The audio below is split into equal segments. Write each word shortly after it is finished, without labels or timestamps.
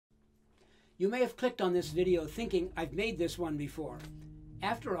You may have clicked on this video thinking I've made this one before.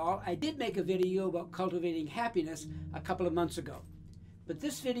 After all, I did make a video about cultivating happiness a couple of months ago. But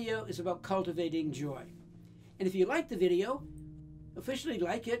this video is about cultivating joy. And if you like the video, officially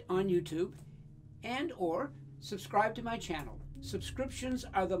like it on YouTube and/or subscribe to my channel. Subscriptions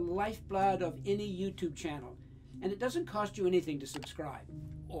are the lifeblood of any YouTube channel, and it doesn't cost you anything to subscribe.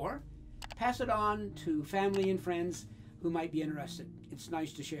 Or pass it on to family and friends who might be interested. It's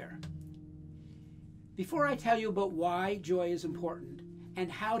nice to share. Before I tell you about why joy is important and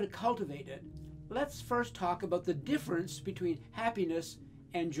how to cultivate it, let's first talk about the difference between happiness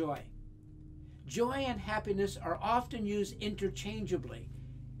and joy. Joy and happiness are often used interchangeably,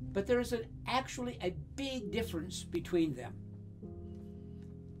 but there is actually a big difference between them.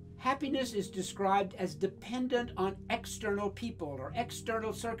 Happiness is described as dependent on external people or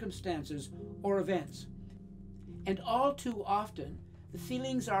external circumstances or events. And all too often, the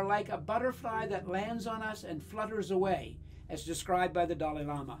feelings are like a butterfly that lands on us and flutters away, as described by the Dalai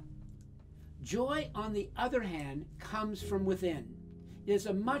Lama. Joy, on the other hand, comes from within. It is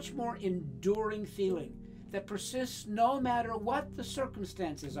a much more enduring feeling that persists no matter what the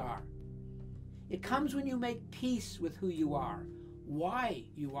circumstances are. It comes when you make peace with who you are, why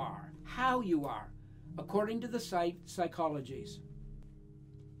you are, how you are, according to the psychologies.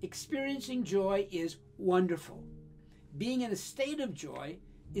 Experiencing joy is wonderful. Being in a state of joy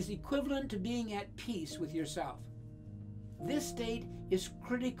is equivalent to being at peace with yourself. This state is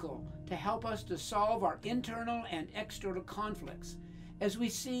critical to help us to solve our internal and external conflicts as we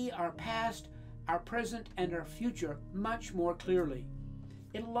see our past, our present, and our future much more clearly.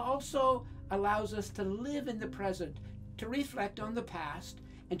 It also allows us to live in the present, to reflect on the past,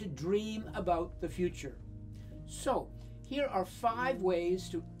 and to dream about the future. So, here are 5 ways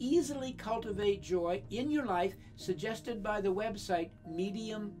to easily cultivate joy in your life suggested by the website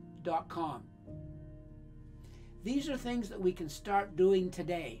medium.com. These are things that we can start doing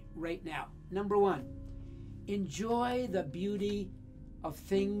today, right now. Number 1, enjoy the beauty of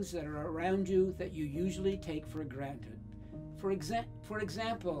things that are around you that you usually take for granted. For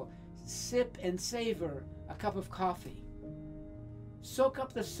example, sip and savor a cup of coffee. Soak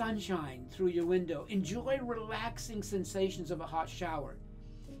up the sunshine through your window. Enjoy relaxing sensations of a hot shower.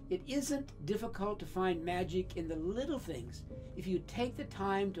 It isn't difficult to find magic in the little things if you take the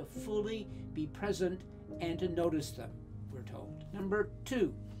time to fully be present and to notice them, we're told. Number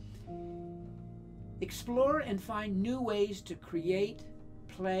 2, explore and find new ways to create,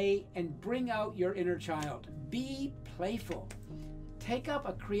 play, and bring out your inner child. Be playful. Take up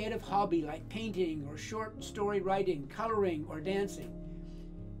a creative hobby like painting or short story writing, coloring, or dancing.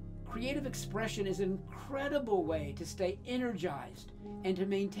 Creative expression is an incredible way to stay energized and to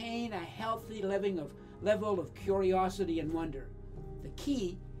maintain a healthy level of curiosity and wonder. The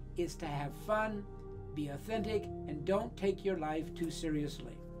key is to have fun, be authentic, and don't take your life too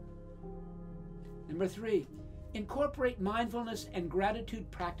seriously. Number 3, incorporate mindfulness and gratitude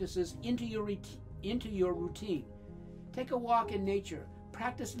practices into your routine. Take a walk in nature,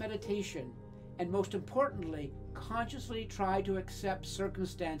 practice meditation, and most importantly, consciously try to accept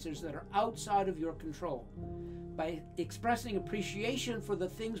circumstances that are outside of your control. By expressing appreciation for the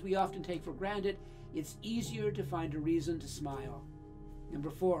things we often take for granted, it's easier to find a reason to smile.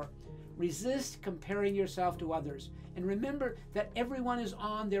 Number 4, resist comparing yourself to others, and remember that everyone is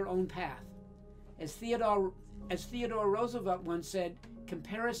on their own path. As Theodore Roosevelt once said,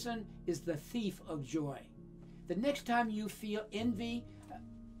 comparison is the thief of joy. The next time you feel envy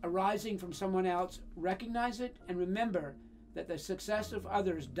arising from someone else, recognize it and remember that the success of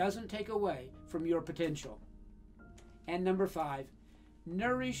others doesn't take away from your potential. And number 5,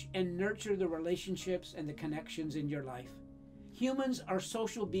 nourish and nurture the relationships and the connections in your life. Humans are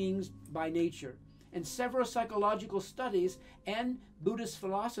social beings by nature, and several psychological studies and Buddhist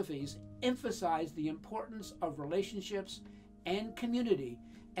philosophies emphasize the importance of relationships and community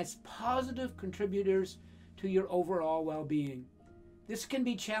as positive contributors to your overall well-being. This can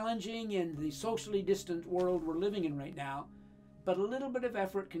be challenging in the socially distant world we're living in right now, but a little bit of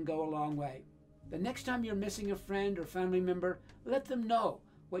effort can go a long way. The next time you're missing a friend or family member, let them know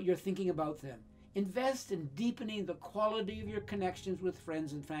what you're thinking about them. Invest in deepening the quality of your connections with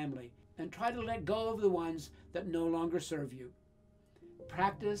friends and family, and try to let go of the ones that no longer serve you.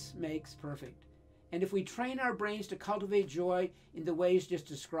 Practice makes perfect. And if we train our brains to cultivate joy in the ways just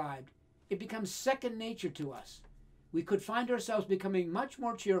described, it becomes second nature to us. We could find ourselves becoming much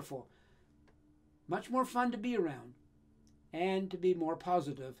more cheerful, much more fun to be around, and to be more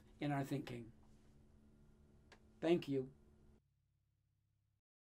positive in our thinking. Thank you.